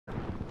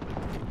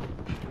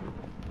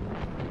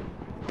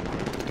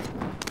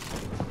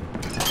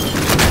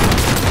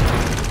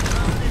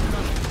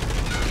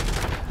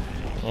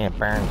Yeah,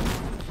 burn.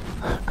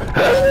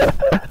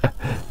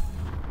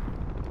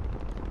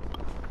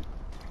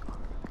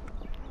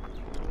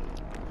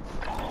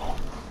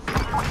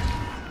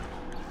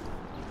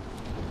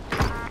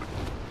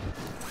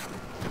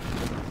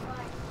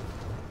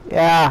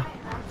 Yeah.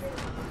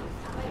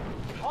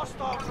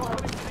 Hostile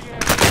dropping into the area.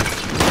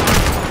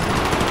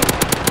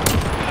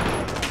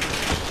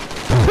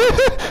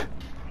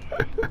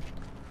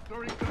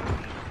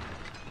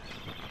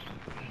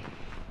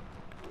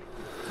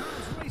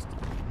 Time's wasted.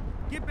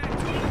 Get back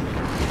to it.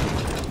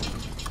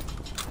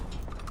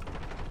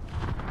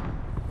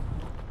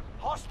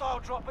 Hostile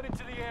dropping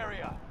into the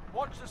area.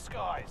 Watch the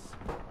skies.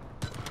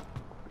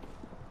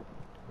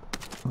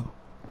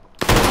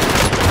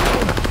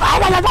 I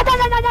don't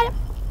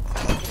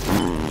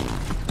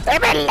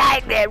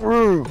like that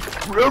room.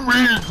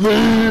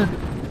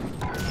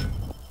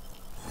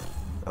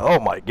 Oh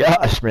my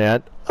gosh,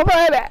 man. I'm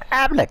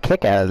having a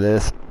kick out of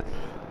this.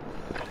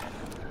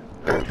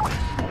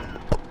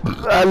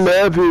 I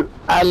love it.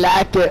 I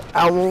like it.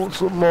 I want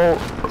some more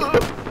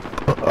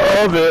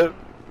of it.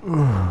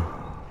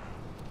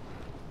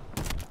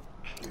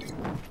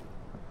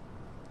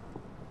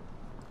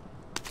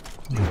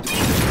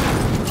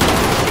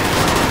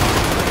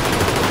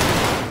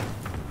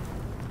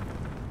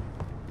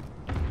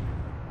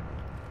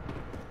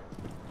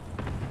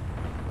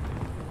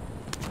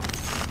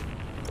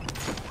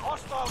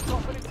 Hostile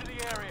dropping into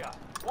the area.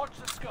 Watch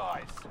the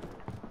skies.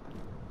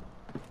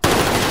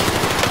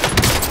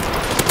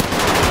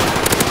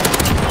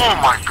 Oh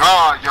my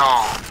god,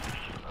 y'all.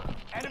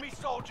 Enemy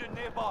soldier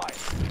nearby.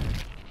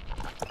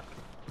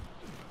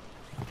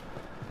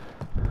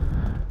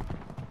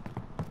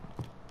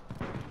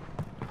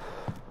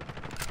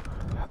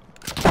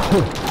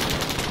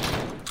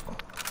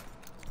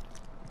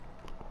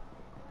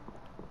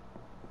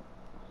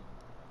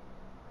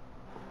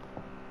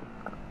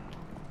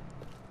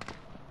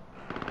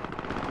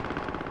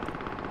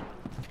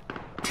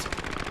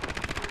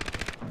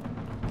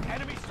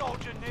 Enemy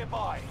soldier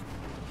nearby.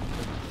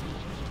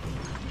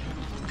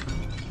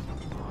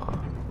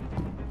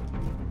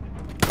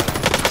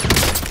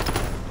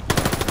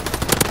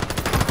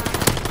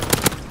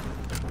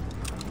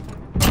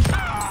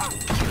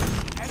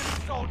 Enemy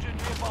soldier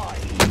nearby.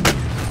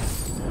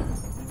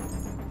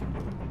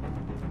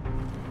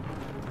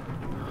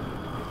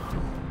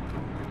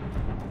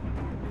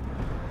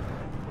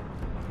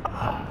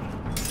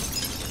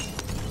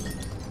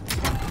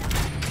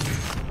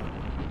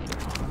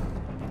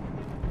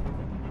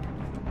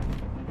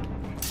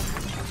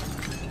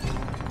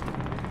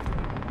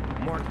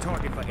 Mark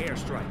target for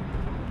airstrike.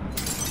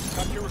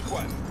 Got your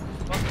request.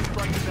 Cluster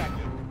strike is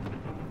active.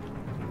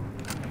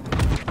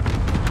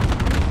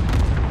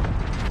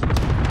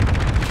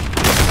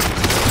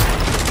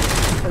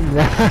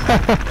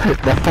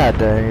 Nah,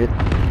 dang it.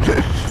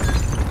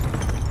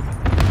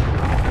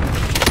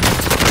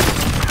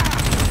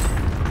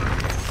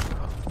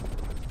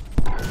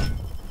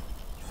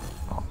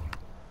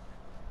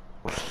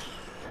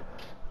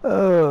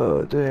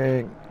 Oh,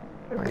 dang.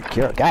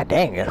 God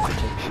dang, I got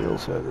 15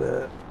 shields out of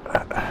that.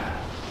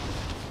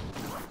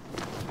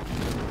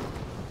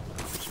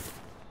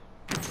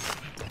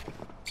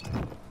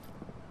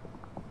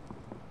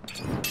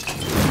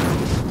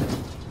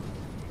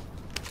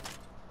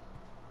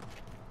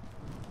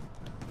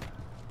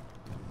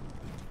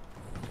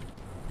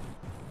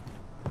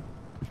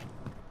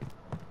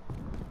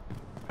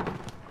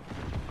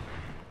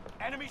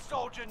 Enemy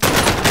soldier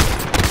nearby.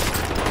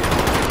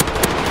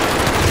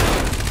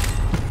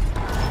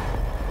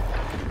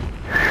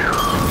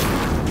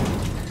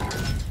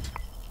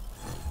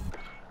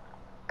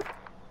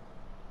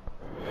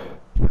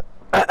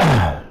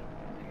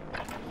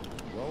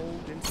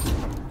 Rolled in.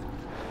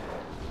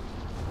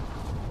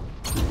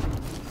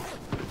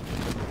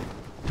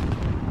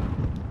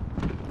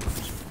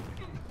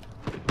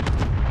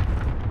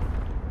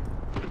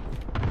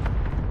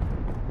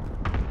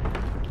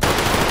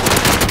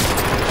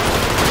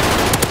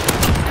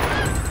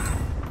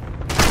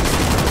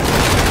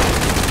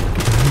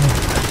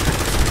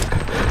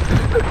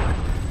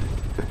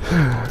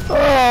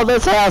 Oh,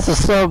 this house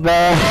is so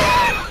bad.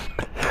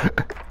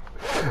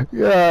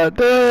 God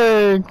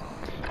dang.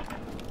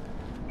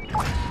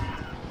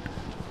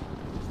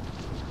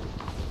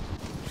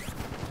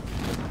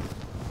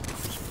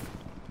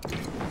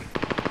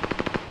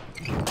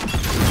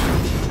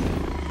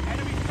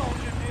 Enemy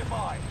soldier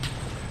nearby.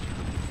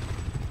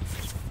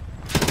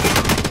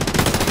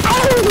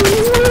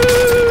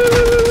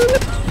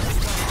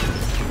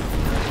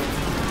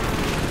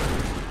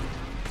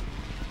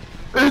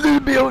 They need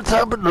to be on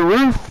top of the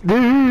roof,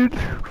 dude.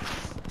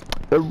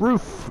 The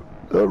roof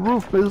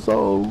is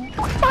on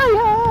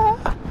fire.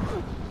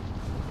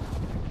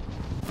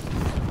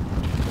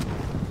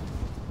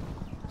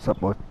 What's up,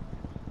 boy?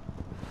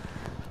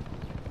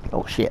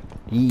 Oh shit,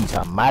 he's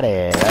a mighty.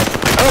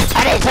 Oh,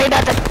 I didn't say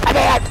nothing. I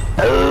didn't.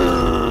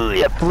 Oh,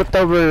 you flipped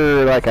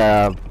over like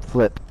a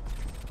flip.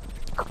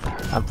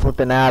 I'm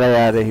flipping out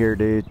of here,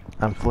 dude.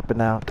 I'm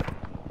flipping out.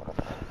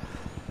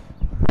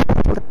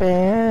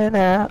 Flipping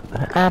out.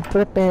 I'm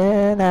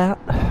flipping out.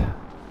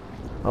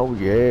 Oh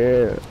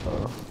yeah.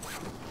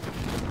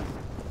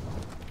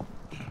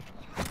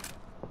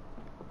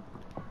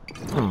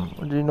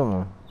 What are you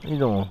doing? What are you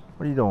doing?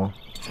 What are you doing?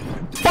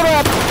 What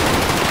up?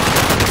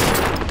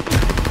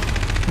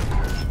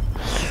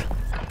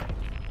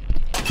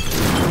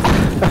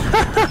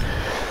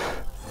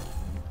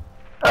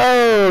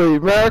 Holy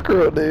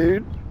mackerel,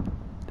 dude.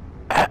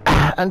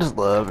 I just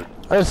love it.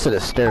 I just sit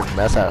and stare the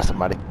mess out of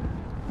somebody.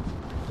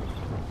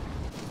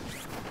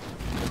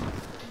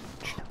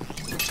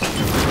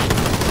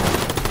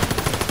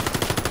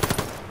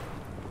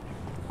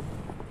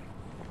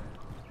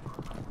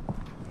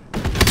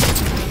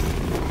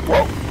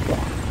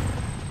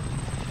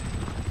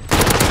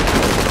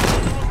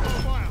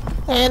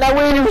 And that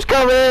weed was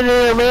coming in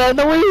here, man.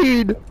 The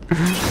weed.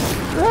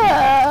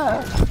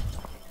 Ah.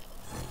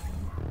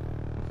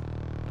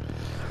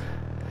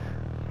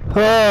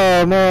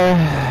 Oh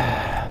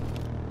man.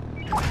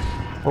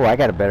 Oh, I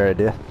got a better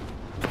idea.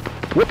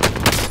 Whoop.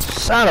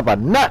 Son of a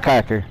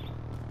nutcracker.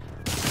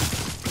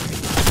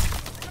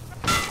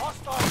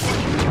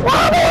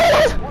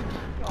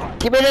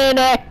 Keep it in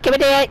there. Keep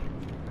it in.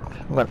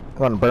 I'm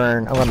gonna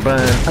burn. I'm gonna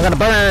burn. I'm gonna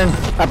burn.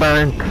 I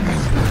burn.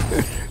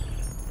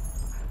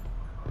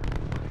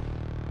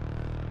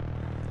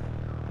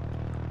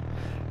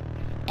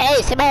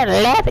 Hey, somebody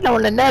laughing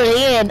on another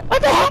end.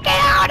 What the heck is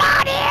going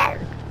on here?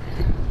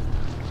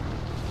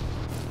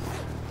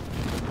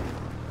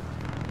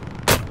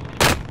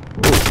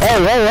 Hey,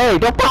 hey, hey,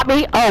 don't pop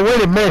me. Oh,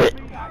 wait a minute.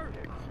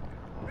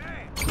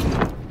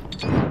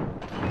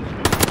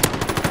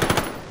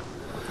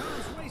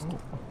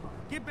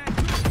 Get back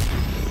to it.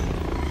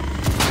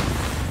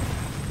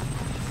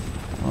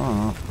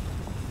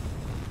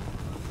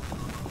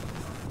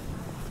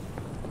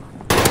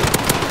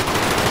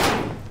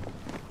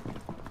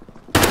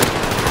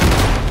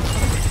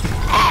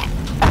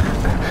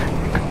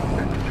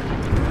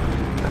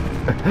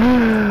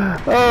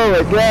 Oh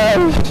my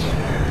gosh.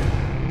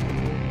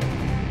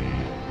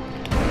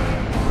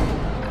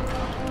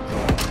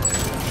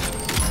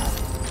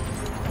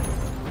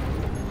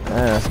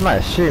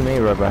 Somebody shoot me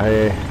right by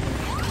here.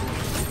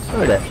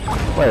 Look at that.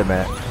 Wait a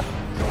minute.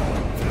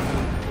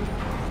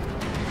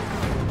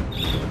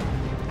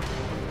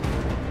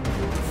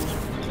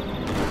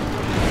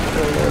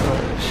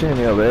 Shoot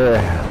me over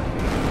there.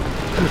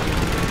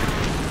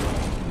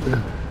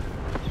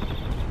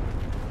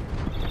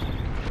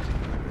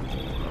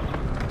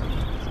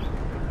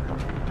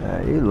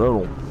 You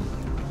little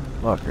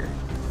fucker.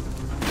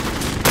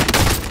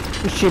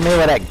 You shoot me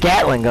with that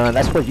Gatling gun.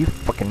 That's what you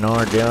fucking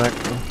are doing.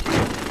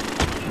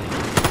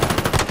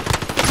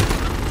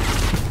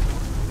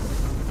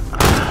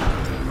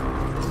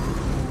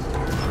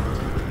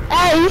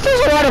 Hey, you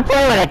just want to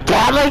play with a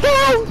Gatling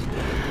gun?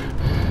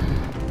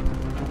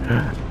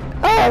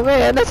 Oh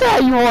man, that's how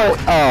you want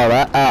it.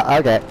 Oh,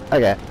 okay,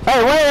 okay.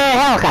 Hey, wait a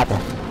helicopter.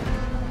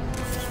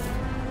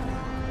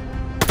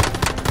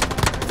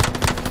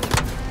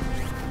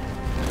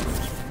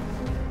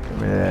 Give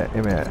me that,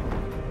 give me that.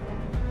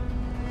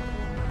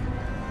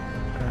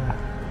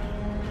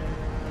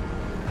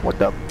 What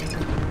the?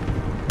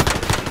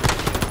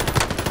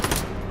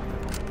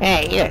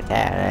 Hey, you got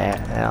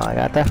that. I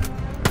got that.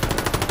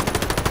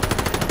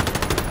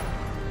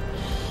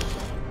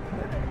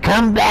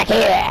 Come back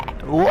here!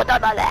 What the?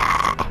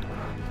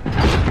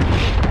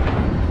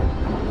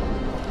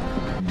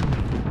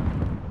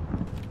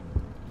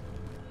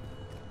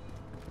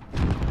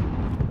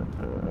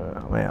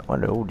 Man,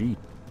 what the OG?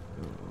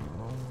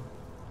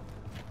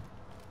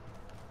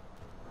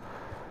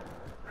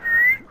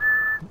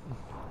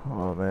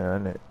 Oh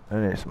man, I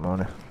need some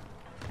money.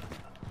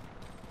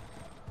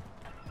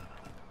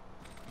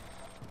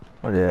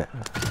 What is that?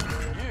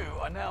 You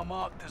are now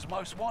marked as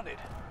most wanted.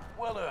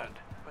 Well earned,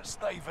 but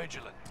stay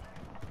vigilant.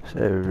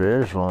 Stay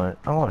vigilant.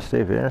 I want to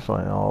stay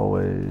vigilant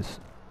always.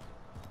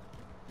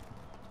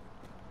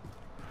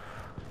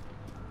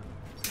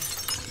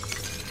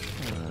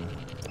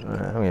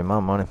 I need my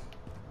money.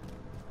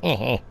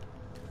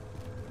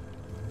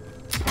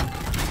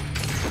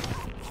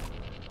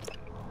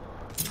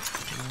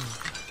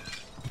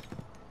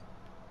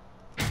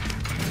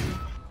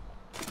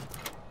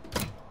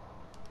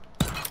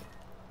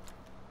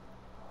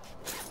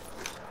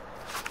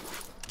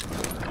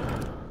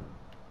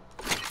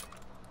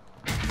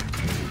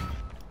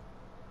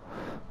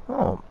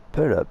 Oh,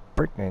 put a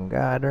freaking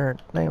goddamn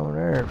thing on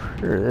there.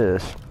 Sure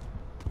this.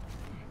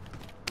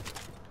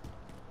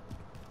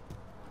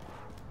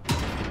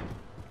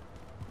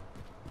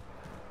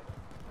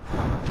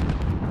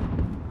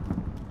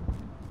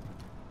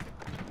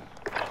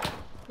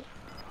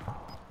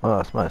 Oh,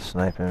 it's my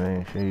sniping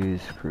me. Jeez,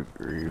 good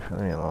grief.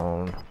 Leave me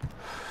alone.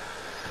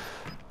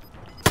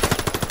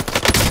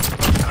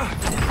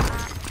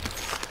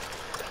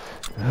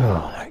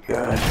 Oh my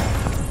god.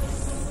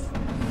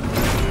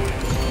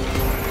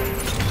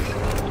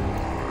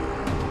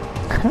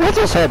 I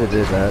just had to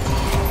do that.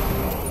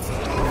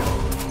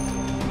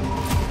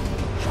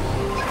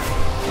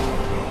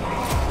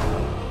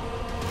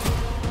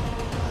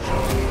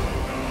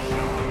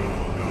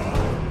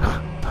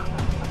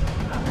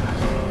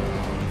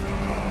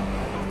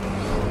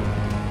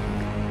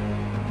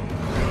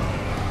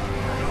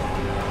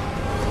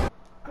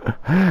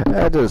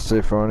 That's just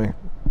so funny.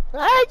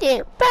 I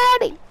just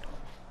funny.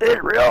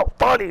 It's real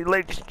funny,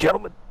 ladies and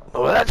gentlemen.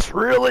 Well, let's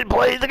really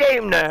play the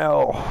game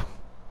now.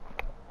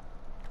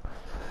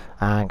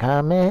 I'm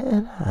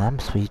coming. I'm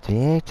sweet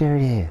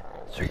victory.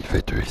 Sweet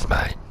victory is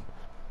mine.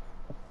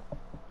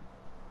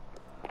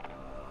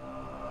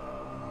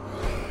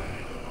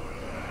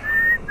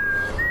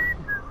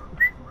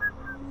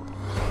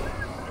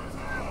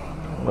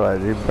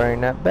 Glad you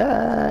bring that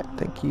back.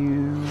 Thank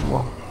you.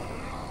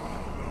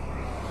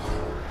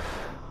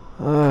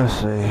 Let's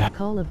see.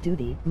 Call of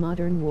Duty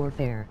Modern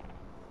Warfare.